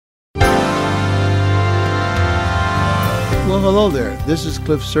hello there. This is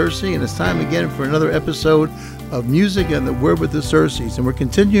Cliff Cerces, and it's time again for another episode of Music and the Word with the Cerces. And we're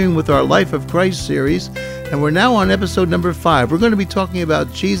continuing with our Life of Christ series, and we're now on episode number 5. We're going to be talking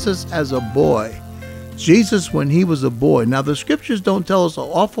about Jesus as a boy. Jesus when he was a boy. Now, the scriptures don't tell us an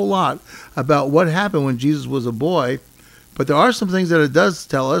awful lot about what happened when Jesus was a boy, but there are some things that it does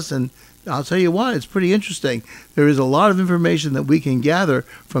tell us, and I'll tell you what, it's pretty interesting. There is a lot of information that we can gather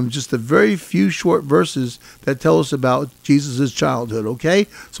from just the very few short verses that tell us about Jesus' childhood, okay?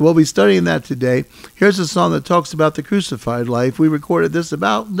 So we'll be studying that today. Here's a song that talks about the crucified life. We recorded this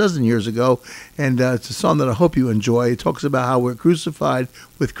about a dozen years ago, and it's a song that I hope you enjoy. It talks about how we're crucified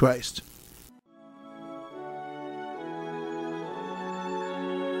with Christ.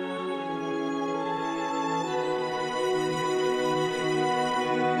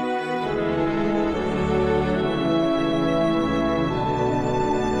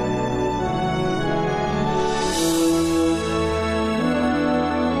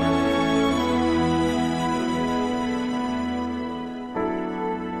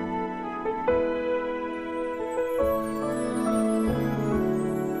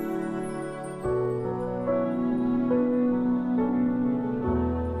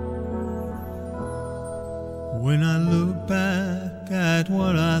 When I look back at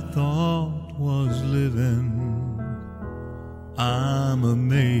what I thought was living, I'm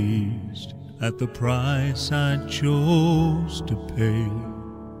amazed at the price I chose to pay.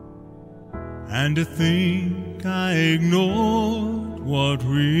 And to think I ignored what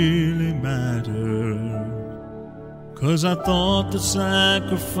really mattered, 'cause I thought the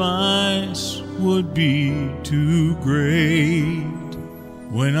sacrifice would be too great.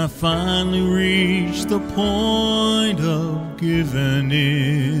 When I finally reached the point of giving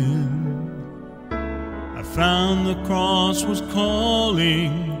in, I found the cross was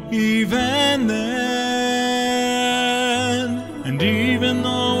calling even then. And even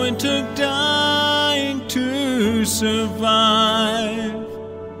though it took dying to survive,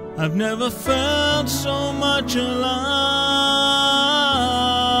 I've never felt so much alive.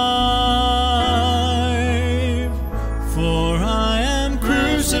 For I am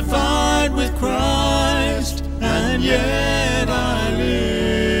crucified with Christ, and yet I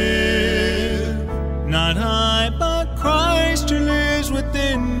live. Not I, but Christ who lives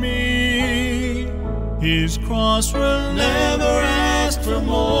within me. His cross will never ask for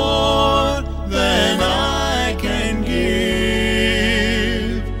more than I can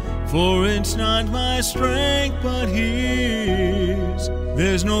give. For it's not my strength, but His.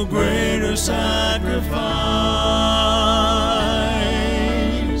 There's no greater sacrifice.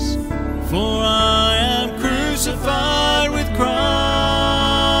 For I am crucified with Christ,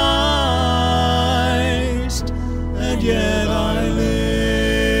 and yet I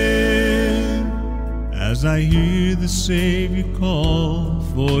live. As I hear the Savior call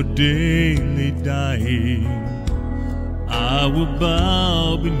for daily dying, I will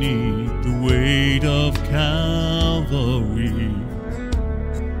bow beneath the weight of Calvary.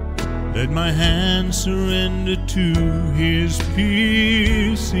 Let my hand surrender to His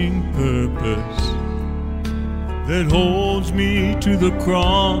piercing purpose that holds me to the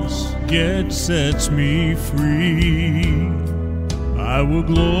cross, yet sets me free. I will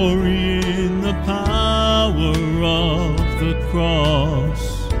glory in the power of the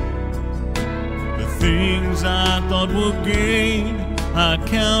cross. The things I thought were gain, I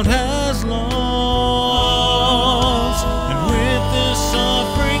count as loss. And with this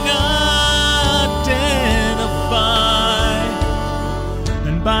offering I identify,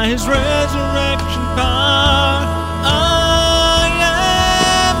 and by His resurrection power I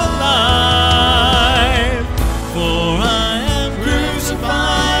am alive. For I am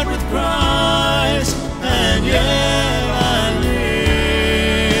crucified with Christ, and yet I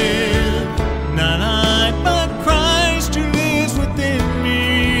live. Not I, but Christ who lives within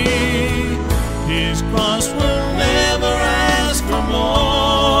me. His cross will never ask for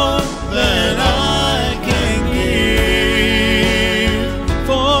more than I can give.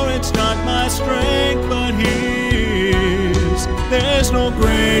 For it's not my strength, but His.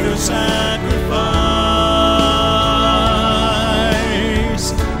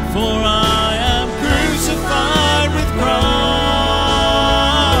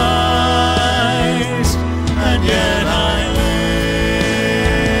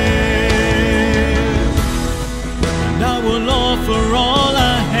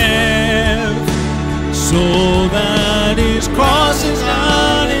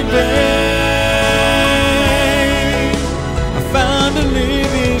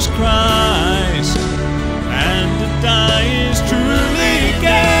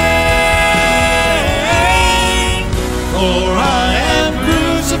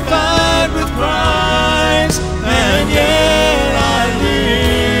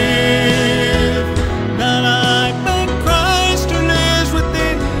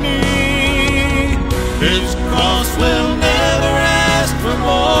 His cross will never ask for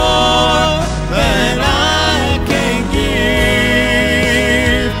more than I can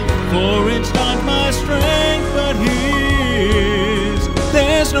give. For it's not my strength but His.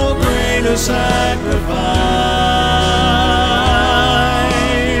 There's no greater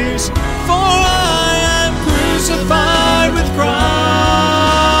sacrifice. For I am crucified with Christ,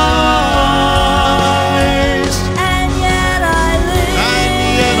 and yet I live.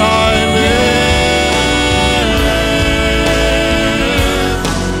 and yet I live.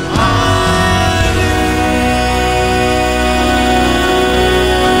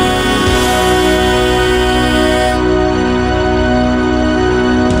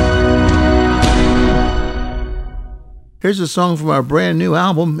 Here's a song from our brand new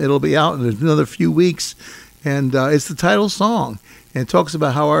album. It'll be out in another few weeks, and it's the title song, and it talks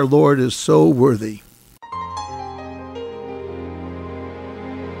about how our Lord is so worthy.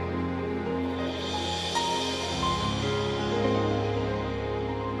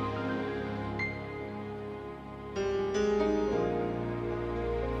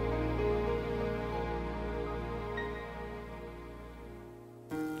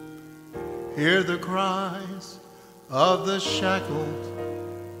 Hear the cries of the shackled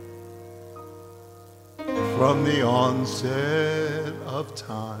from the onset of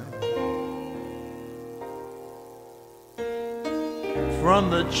time, from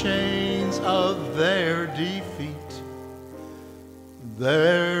the chains of their defeat.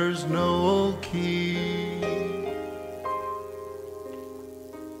 There's no key.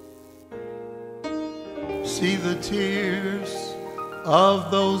 See the tears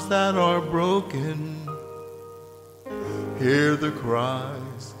of those that are broken. Hear the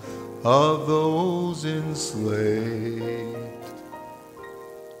cries of those enslaved.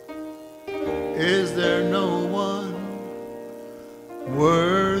 Is there no one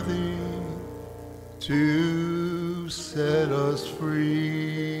worthy to set us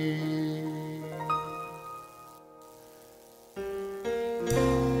free?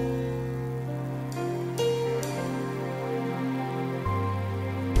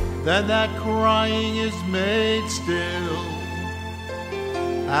 Then that crying is made still,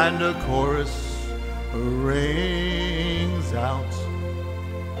 and a chorus rings out,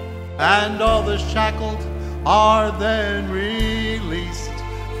 and all the shackled are then released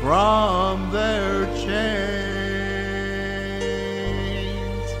from their chains,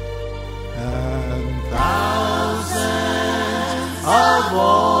 and thousands of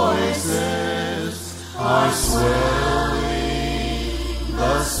voices are swelling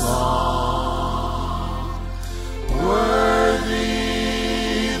the song,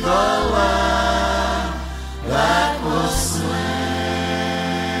 worthy the Lamb that was slain,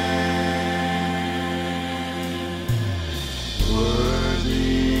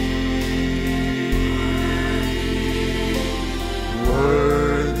 worthy,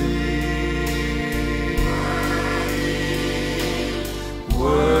 worthy,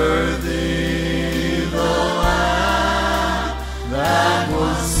 worthy the Lamb that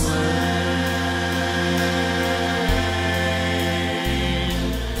was slain,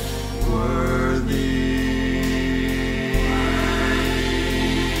 worthy,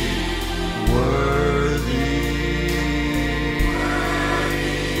 worthy,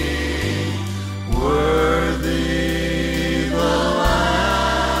 worthy the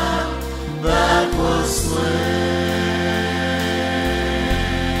Lamb that was slain.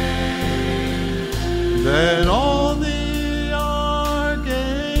 Then all the archangels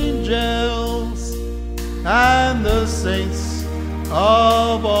and the saints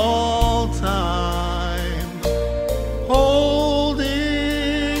of all time,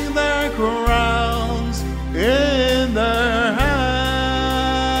 holding their crowns in their hands,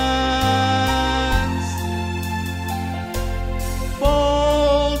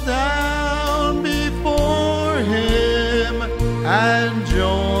 fall down before Him and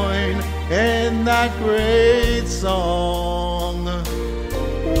join in that great song.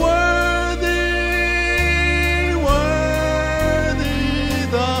 Worthy, worthy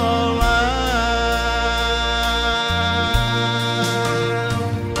the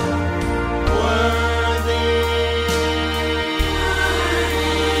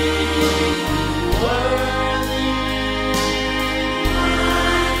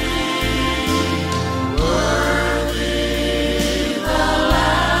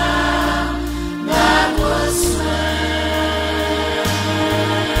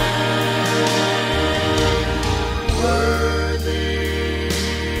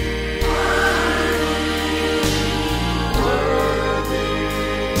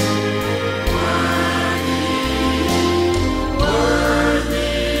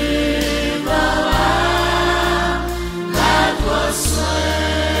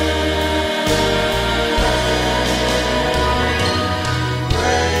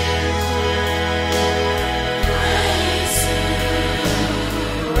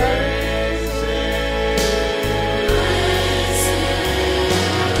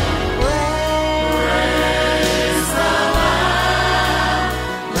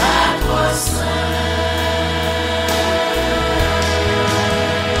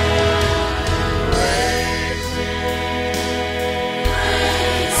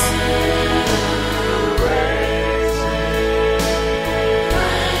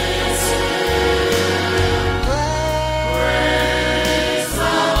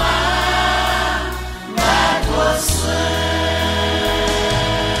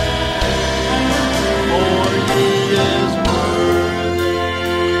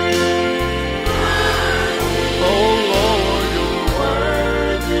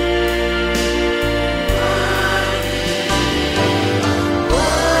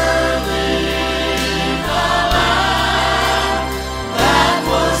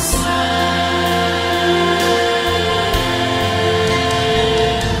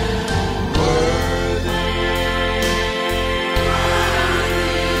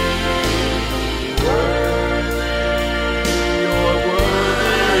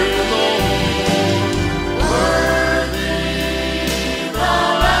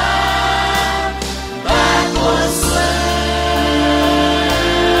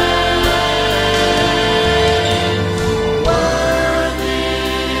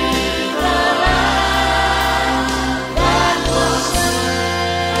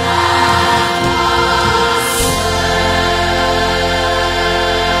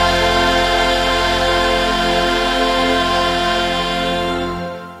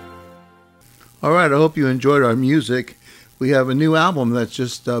hope you enjoyed our music. We have a new album that's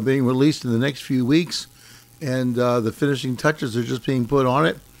just being released in the next few weeks, and the finishing touches are just being put on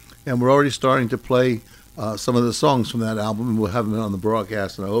it, and we're already starting to play some of the songs from that album, and we'll have them on the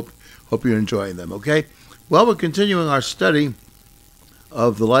broadcast, and I hope you're enjoying them, okay? Well, we're continuing our study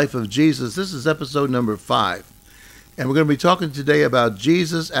of the life of Jesus. This is episode number 5, and we're going to be talking today about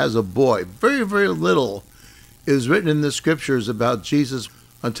Jesus as a boy. Very, very little is written in the scriptures about Jesus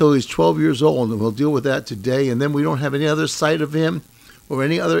until he's 12 years old, and we'll deal with that today. And then we don't have any other sight of him or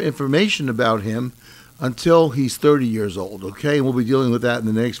any other information about him until he's 30 years old, okay? And we'll be dealing with that in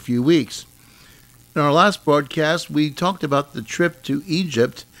the next few weeks. In our last broadcast, we talked about the trip to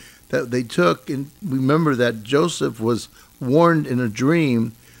Egypt that they took, and remember that Joseph was warned in a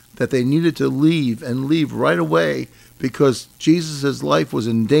dream that they needed to leave, and leave right away, because Jesus' life was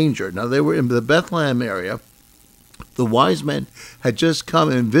in danger. Now, they were in the Bethlehem area. The wise men had just come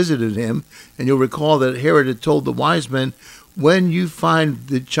and visited him, and you'll recall that Herod had told the wise men, when you find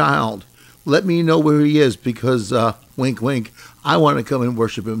the child, let me know where he is, because, wink, wink, I want to come and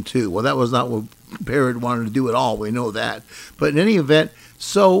worship him too. Well, that was not what Herod wanted to do at all, we know that. But in any event,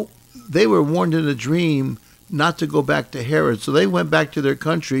 so they were warned in a dream not to go back to Herod, so they went back to their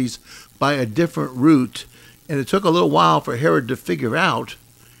countries by a different route, and it took a little while for Herod to figure out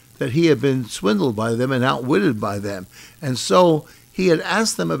that he had been swindled by them and outwitted by them. And so he had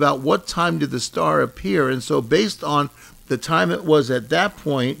asked them about what time did the star appear. And so based on the time it was at that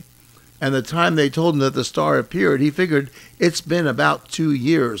point and the time they told him that the star appeared, he figured it's been about 2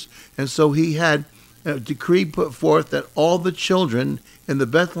 years. And so he had a decree put forth that all the children in the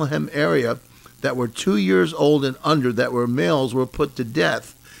Bethlehem area that were 2 years old and under, that were males, were put to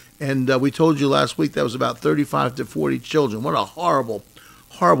death. And we told you last week that was about 35 to 40 children. What a horrible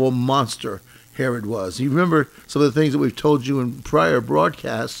monster Herod was. You remember some of the things that we've told you in prior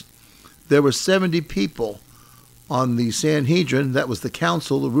broadcasts. There were 70 people on the Sanhedrin. That was the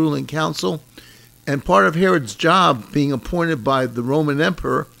council, the ruling council. And part of Herod's job, being appointed by the Roman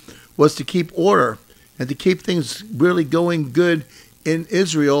emperor, was to keep order and to keep things really going good in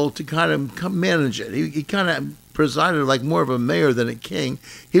Israel, to kind of manage it. He kind of presided like more of a mayor than a king.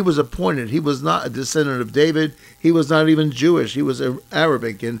 He was appointed. He was not a descendant of David. He was not even Jewish. He was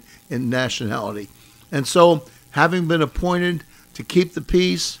Arabic in nationality. And so, having been appointed to keep the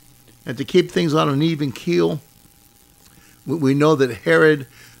peace and to keep things on an even keel, we know that Herod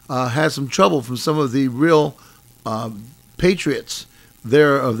had some trouble from some of the real patriots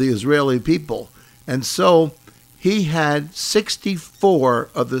there of the Israeli people. And so, he had 64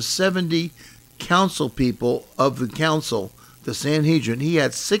 of the 70 council people of the council, the Sanhedrin. He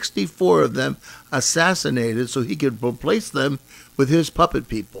had 64 of them assassinated so he could replace them with his puppet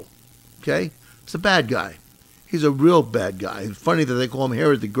people. Okay? It's a bad guy. He's a real bad guy. It's funny that they call him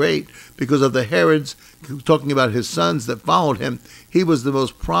Herod the Great, because of the Herods, talking about his sons that followed him, he was the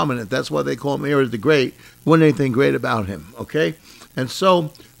most prominent. That's why they call him Herod the Great. Wasn't anything great about him. Okay? And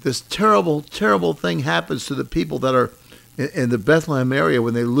so this terrible, terrible thing happens to the people that are in the Bethlehem area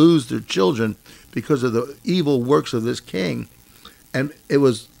when they lose their children because of the evil works of this king. And it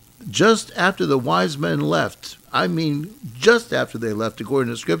was just after the wise men left, I mean just after they left,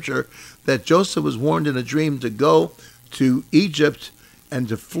 according to Scripture, that Joseph was warned in a dream to go to Egypt and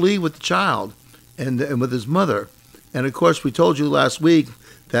to flee with the child and with his mother. And of course, we told you last week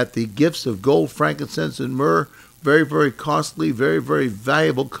that the gifts of gold, frankincense, and myrrh, very, very costly, very, very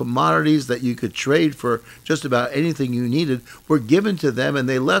valuable commodities that you could trade for just about anything you needed, were given to them, and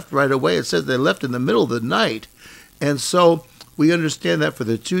they left right away. It says they left in the middle of the night. And so we understand that for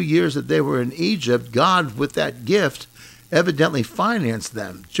the 2 years that they were in Egypt, God, with that gift, evidently financed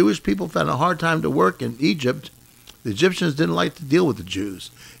them. Jewish people found a hard time to work in Egypt. The Egyptians didn't like to deal with the Jews.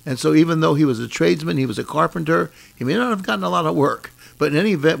 And so even though he was a tradesman, he was a carpenter, he may not have gotten a lot of work. But in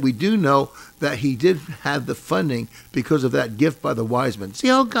any event, we do know that he did have the funding because of that gift by the wise men. See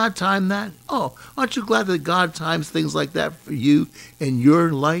how God timed that? Oh, aren't you glad that God times things like that for you in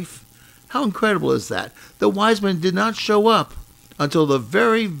your life? How incredible is that? The wise men did not show up until the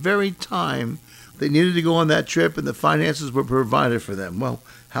very, very time they needed to go on that trip, and the finances were provided for them. Well,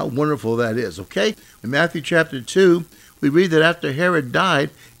 how wonderful that is, okay? In Matthew chapter 2, we read that after Herod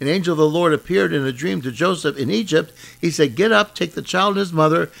died, an angel of the Lord appeared in a dream to Joseph in Egypt. He said, "Get up, take the child and his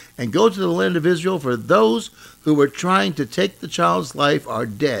mother, and go to the land of Israel, for those who were trying to take the child's life are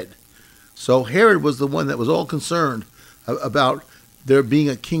dead." So Herod was the one that was all concerned about there being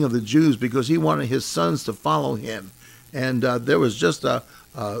a king of the Jews, because he wanted his sons to follow him. And there was just a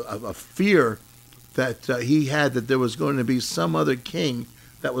fear that he had that there was going to be some other king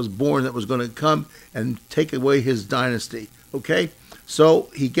that was born that was going to come and take away his dynasty. Okay? So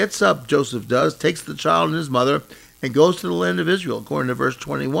he gets up, Joseph does, takes the child and his mother, and goes to the land of Israel, according to verse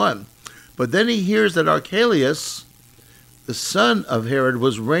 21. But then he hears that Archelaus, the son of Herod,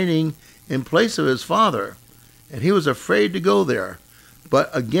 was reigning in place of his father, and he was afraid to go there. But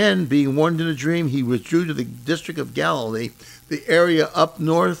again, being warned in a dream, he withdrew to the district of Galilee, the area up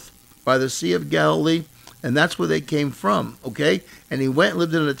north by the Sea of Galilee, and that's where they came from, okay? And he went and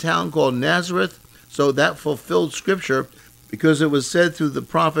lived in a town called Nazareth, so that fulfilled Scripture, because it was said through the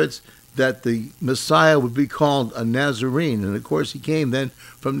prophets that the Messiah would be called a Nazarene. And of course, he came then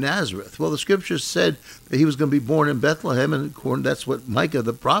from Nazareth. Well, the Scriptures said that he was going to be born in Bethlehem, and that's what Micah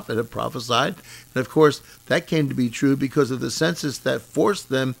the prophet had prophesied. And of course, that came to be true because of the census that forced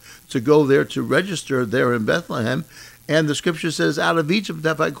them to go there to register there in Bethlehem. And the Scripture says, out of Egypt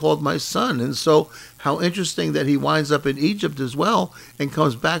have I called my son. And so how interesting that he winds up in Egypt as well and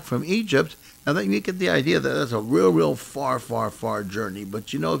comes back from Egypt. Now, then you get the idea that that's a real far, far, far journey.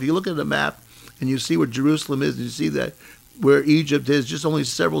 But, if you look at the map and you see where Jerusalem is, and you see that where Egypt is, just only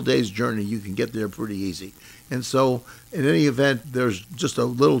several days' journey, you can get there pretty easy. And so, in any event, there's just a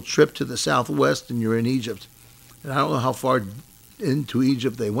little trip to the southwest, and you're in Egypt. And I don't know how far into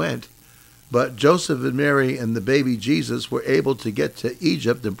Egypt they went, but Joseph and Mary and the baby Jesus were able to get to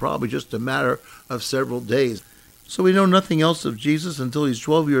Egypt in probably just a matter of several days. So we know nothing else of Jesus until he's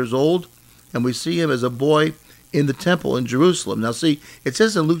 12 years old. And we see him as a boy in the temple in Jerusalem. Now see, it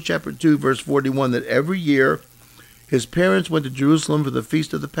says in Luke chapter 2, verse 41, that every year his parents went to Jerusalem for the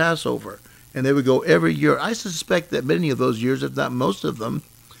feast of the Passover. And they would go every year. I suspect that many of those years, if not most of them,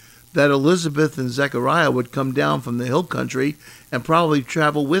 that Elizabeth and Zechariah would come down from the hill country and probably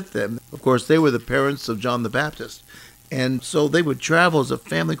travel with them. Of course, they were the parents of John the Baptist. And so they would travel as a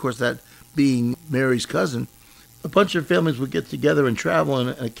family, of course, that being Mary's cousin. A bunch of families would get together and travel in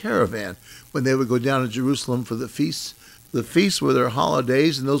a caravan when they would go down to Jerusalem for the feasts. The feasts were their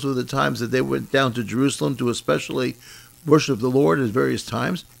holidays, and those were the times that they went down to Jerusalem to especially worship the Lord at various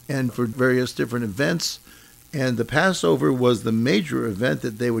times and for various different events. And the Passover was the major event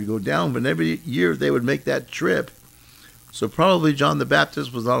that they would go down, but every year they would make that trip. So probably John the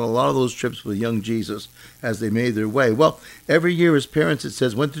Baptist was on a lot of those trips with young Jesus as they made their way. Well, every year his parents, it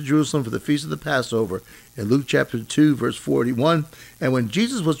says, went to Jerusalem for the feast of the Passover in Luke chapter 2, verse 41. And when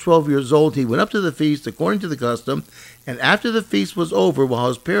Jesus was 12 years old, he went up to the feast according to the custom. And after the feast was over, while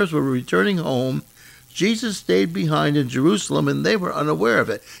his parents were returning home, Jesus stayed behind in Jerusalem, and they were unaware of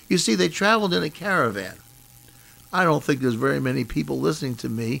it. You see, they traveled in a caravan. I don't think there's very many people listening to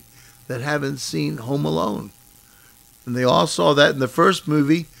me that haven't seen Home Alone. And they all saw that in the first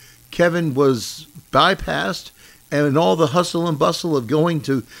movie. Kevin was bypassed, and in all the hustle and bustle of going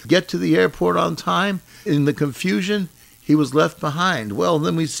to get to the airport on time, in the confusion, he was left behind. Well,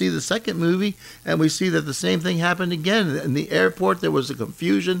 then we see the second movie, and we see that the same thing happened again. In the airport, there was a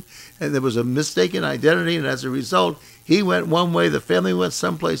confusion, and there was a mistaken identity, and as a result, he went one way, the family went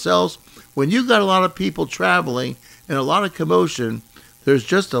someplace else. When you've got a lot of people traveling and a lot of commotion, there's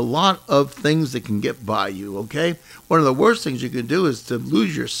just a lot of things that can get by you, okay? One of the worst things you can do is to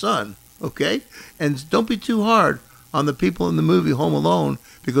lose your son, okay? And don't be too hard on the people in the movie Home Alone,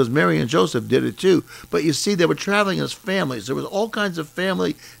 because Mary and Joseph did it too. But you see, they were traveling as families. There was all kinds of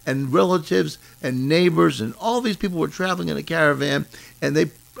family and relatives and neighbors, and all these people were traveling in a caravan, and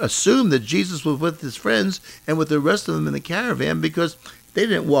they assumed that Jesus was with his friends and with the rest of them in the caravan, because they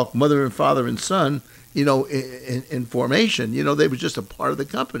didn't walk mother and father and son, in formation. They were just a part of the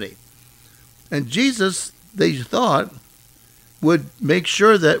company. And Jesus, they thought, would make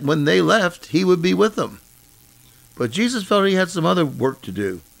sure that when they left, he would be with them. But Jesus felt he had some other work to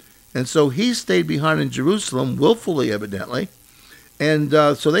do. And so he stayed behind in Jerusalem, willfully evidently. And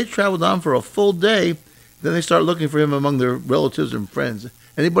so they traveled on for a full day. Then they started looking for him among their relatives and friends.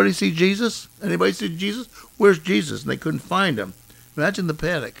 Anybody see Jesus? Anybody see Jesus? Where's Jesus? And they couldn't find him. Imagine the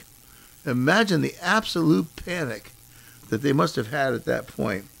panic. Imagine the absolute panic that they must have had at that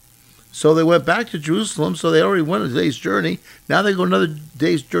point. So they went back to Jerusalem, so they already went a day's journey. Now they go another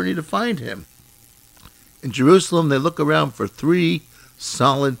day's journey to find him. In Jerusalem, they look around for 3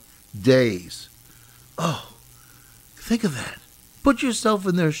 solid days. Oh, think of that. Put yourself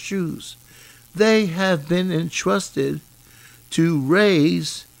in their shoes. They have been entrusted to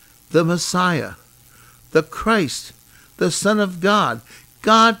raise the Messiah, the Christ, the Son of God.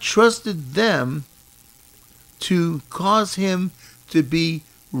 God trusted them to cause him to be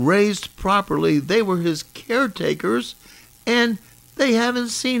raised properly. They were his caretakers, and they haven't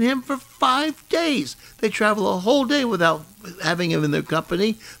seen him for 5 days. They travel a whole day without having him in their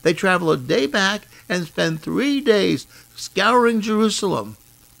company. They travel a day back and spend 3 days scouring Jerusalem.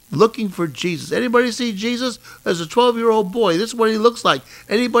 looking for Jesus. Anybody see Jesus? As a 12-year-old boy, this is what he looks like.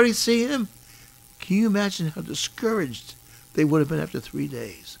 Anybody see him? Can you imagine how discouraged they would have been after 3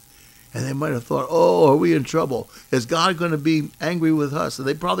 days? And they might have thought, oh, are we in trouble? Is God going to be angry with us? And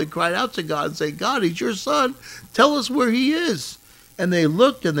they probably cried out to God and say, God, he's your son. Tell us where he is. And they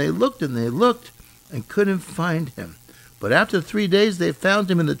looked and they looked and they looked and couldn't find him. But after 3 days, they found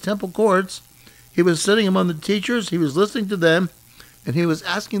him in the temple courts. He was sitting among the teachers. He was listening to them, and he was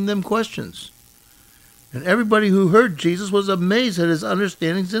asking them questions. And everybody who heard Jesus was amazed at his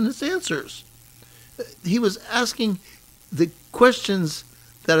understandings and his answers. He was asking the questions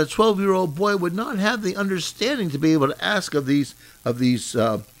that a 12-year-old boy would not have the understanding to be able to ask of these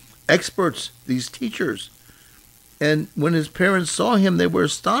experts, these teachers. And when his parents saw him, they were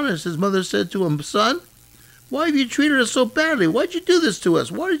astonished. His mother said to him, son, why have you treated us so badly? Why did you do this to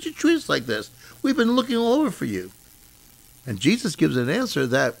us? Why did you treat us like this? We've been looking all over for you. And Jesus gives an answer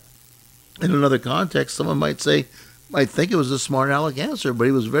that, in another context, someone might think it was a smart aleck answer, but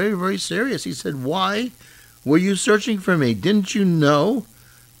he was very, very serious. He said, why were you searching for me? Didn't you know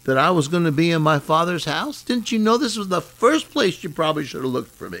that I was going to be in my Father's house? Didn't you know this was the first place you probably should have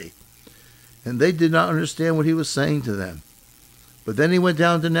looked for me? And they did not understand what he was saying to them. But then he went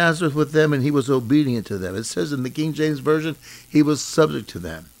down to Nazareth with them, and he was obedient to them. It says in the King James Version, he was subject to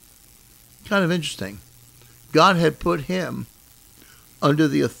them. Kind of interesting. God had put him under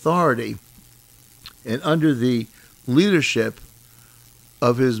the authority and under the leadership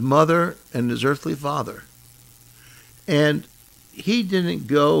of his mother and his earthly father. And he didn't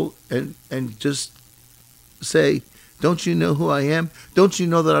go and just say, don't you know who I am? Don't you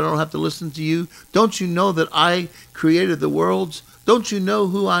know that I don't have to listen to you? Don't you know that I created the worlds? Don't you know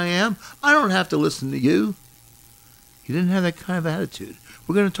who I am? I don't have to listen to you. He didn't have that kind of attitude.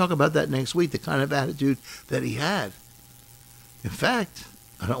 We're going to talk about that next week, the kind of attitude that he had. In fact,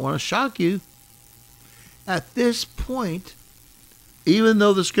 I don't want to shock you. At this point, even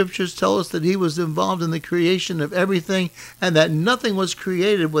though the scriptures tell us that he was involved in the creation of everything and that nothing was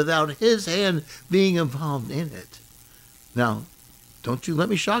created without his hand being involved in it. Now, don't you let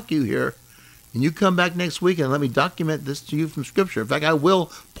me shock you here. And you come back next week and let me document this to you from scripture. In fact, I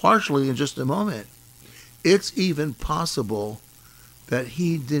will partially in just a moment. It's even possible that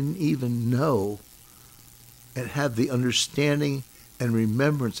he didn't even know and have the understanding and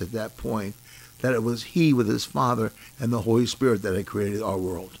remembrance at that point that it was he with his Father and the Holy Spirit that had created our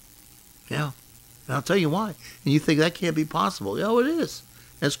world. Yeah. And I'll tell you why. And you think that can't be possible. Yeah, it is.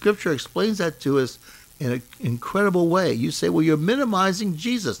 And Scripture explains that to us in an incredible way. You say, well, you're minimizing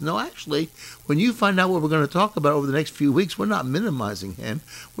Jesus. No, actually, when you find out what we're going to talk about over the next few weeks, we're not minimizing him.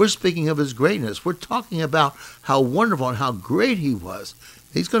 We're speaking of his greatness. We're talking about how wonderful and how great he was.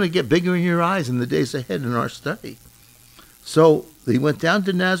 He's going to get bigger in your eyes in the days ahead in our study. So he went down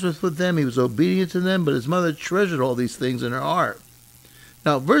to Nazareth with them. He was obedient to them, but his mother treasured all these things in her heart.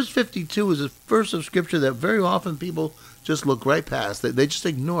 Now, verse 52 is a verse of Scripture that very often people just look right past. They just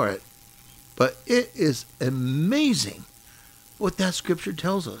ignore it. But it is amazing what that Scripture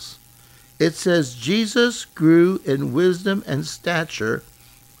tells us. It says, Jesus grew in wisdom and stature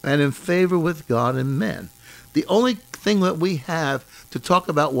and in favor with God and men. The only thing that we have to talk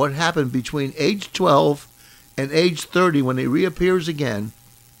about what happened between age 12 and age 30 when he reappears again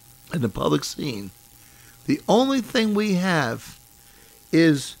in the public scene, the only thing we have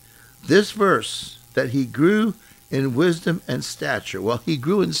is this verse, that he grew in wisdom and stature. Well, he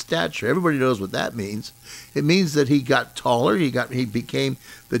grew in stature. Everybody knows what that means. It means that he got taller. He became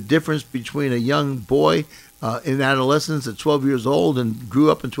the difference between a young boy in adolescence at 12 years old and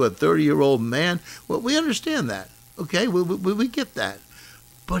grew up into a 30-year-old man. Well, we understand that. Okay, we get that.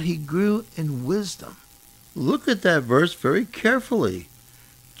 But he grew in wisdom. Look at that verse very carefully.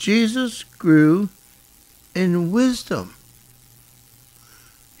 Jesus grew in wisdom.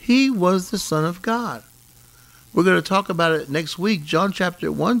 He was the Son of God. We're going to talk about it next week. John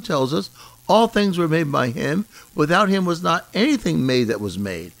chapter 1 tells us all things were made by him. Without him was not anything made that was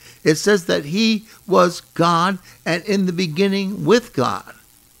made. It says that he was God and in the beginning with God.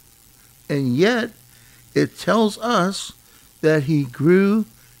 And yet it tells us that he grew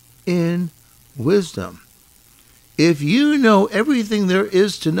in wisdom. If you know everything there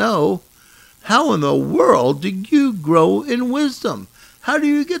is to know, how in the world do you grow in wisdom? How do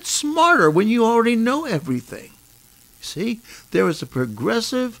you get smarter when you already know everything? See, there was a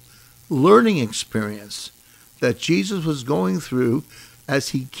progressive learning experience that Jesus was going through as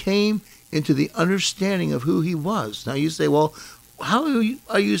he came into the understanding of who he was. Now you say, well, how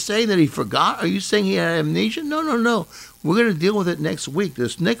are you saying that he forgot? Are you saying he had amnesia? No. We're going to deal with it next week.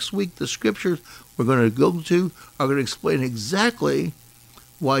 Next week, the scriptures we're going to go to are going to explain exactly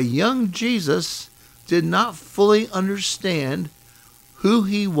why young Jesus did not fully understand who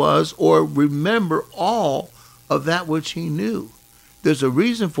he was or remember all of that which he knew. There's a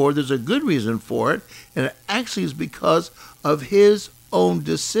reason for it. There's a good reason for it. And it actually is because of his own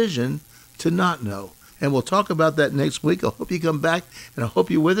decision to not know. And we'll talk about that next week. I hope you come back, and I hope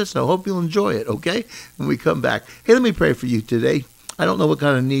you're with us, and I hope you'll enjoy it, okay, when we come back. Hey, let me pray for you today. I don't know what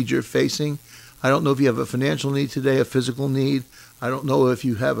kind of need you're facing. I don't know if you have a financial need today, a physical need. I don't know if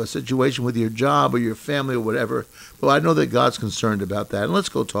you have a situation with your job or your family or whatever, but I know that God's concerned about that. And let's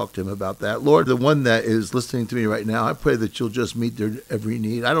go talk to him about that. Lord, the one that is listening to me right now, I pray that you'll just meet their every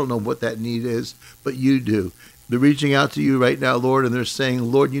need. I don't know what that need is, but you do. They're reaching out to you right now, Lord, and they're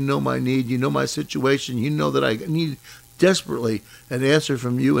saying, Lord, you know my need. You know my situation. You know that I need desperately an answer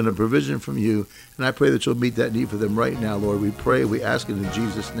from you and a provision from you. And I pray that you'll meet that need for them right now, Lord. We pray, we ask it in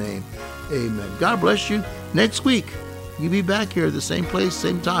Jesus' name. Amen. God bless you. Next week, you'll be back here at the same place,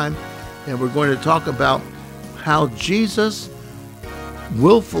 same time, and we're going to talk about how Jesus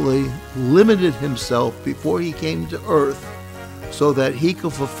willfully limited himself before he came to earth so that he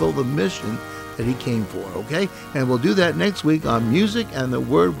could fulfill the mission that he came for, okay? And we'll do that next week on Music and the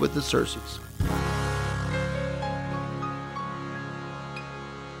Word with the Cerces.